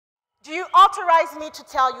Do you authorize me to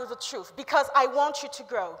tell you the truth because I want you to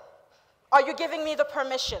grow? Are you giving me the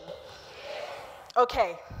permission?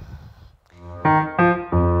 Okay.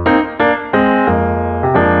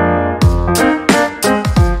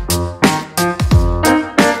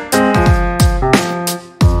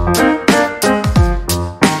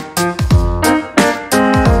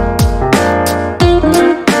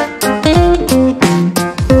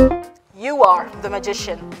 You are the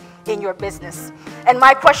magician in your business. And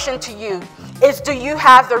my question to you is, do you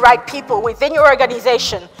have the right people within your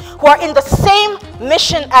organization who are in the same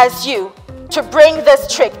mission as you to bring this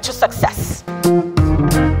trick to success? But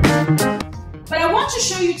I want to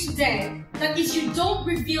show you today that if you don't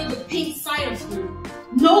reveal the pink side of you,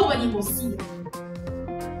 nobody will see it.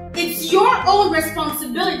 It's your own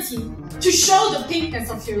responsibility to show the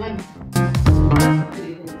pinkness of your lemon.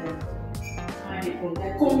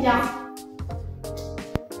 Combien?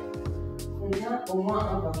 Au moins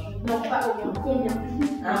un par jour. Non, pas au moins. Combien?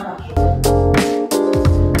 Un par jour.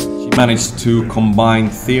 She managed to combine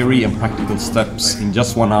theory and practical steps in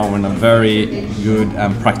just 1 hour in a very good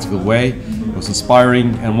and practical way. It was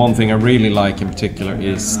inspiring, and one thing I really like in particular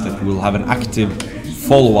is that we'll have an active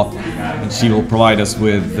follow-up, and she will provide us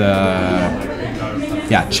with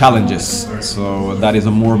challenges. So that is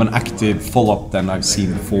more of an active follow-up than I've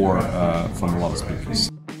seen before from a lot of speakers.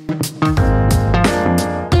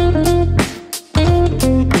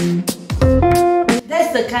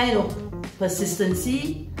 That's the kind of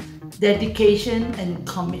persistency, dedication and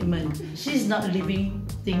commitment. She's not leaving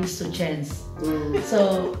things to chance.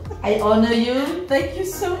 So I honor you. Thank you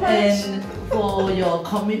so much. And for your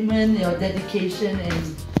commitment, your dedication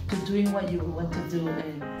and to doing what you want to do.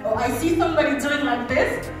 And oh, I see somebody doing like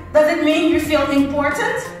this. Does it mean you feel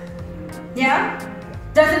important? Yeah?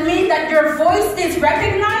 Does it mean that your voice is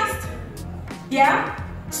recognized? Yeah?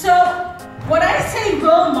 So, when I say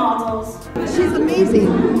role models, she's amazing.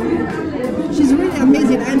 She's really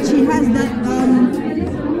amazing, and she has that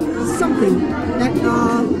something that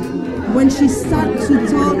when she starts to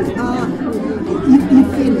talk, you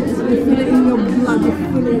feel it. You feel it in your blood. You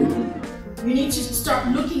feel it. you need to start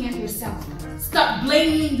looking at yourself. Stop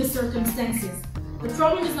blaming the circumstances. The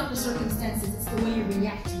problem is not the circumstances, it's the way you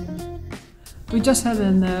react to them. We just had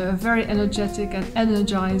a very energetic and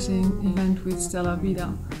energizing event with Stella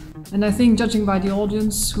Bida. And I think, judging by the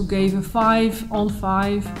audience, who gave a 5 on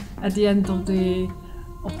 5 at the end of the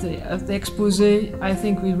expose, I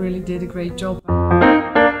think we really did a great job.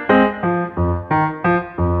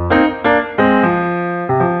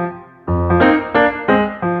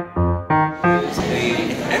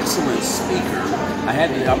 Excellent speaker. I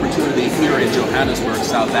had the opportunity here in Johannesburg,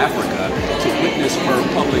 South Africa, to witness her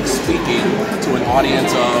public speaking to an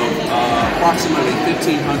audience of approximately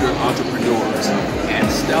 1,500 entrepreneurs. And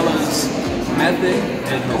Stella's method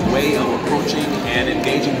and her way of approaching and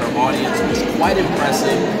engaging her audience was quite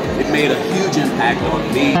impressive. It made a huge impact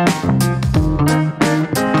on me.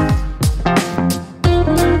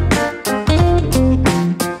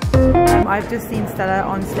 I've just seen Stella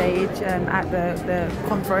on stage at the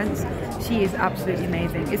conference. She is absolutely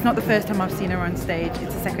amazing. It's not the first time I've seen her on stage,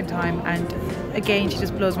 it's the second time, and again she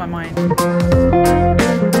just blows my mind.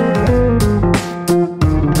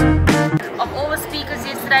 Of all the speakers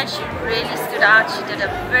yesterday, she really stood out. She did a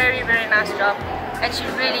very, very nice job and she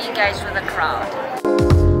really engaged with the crowd.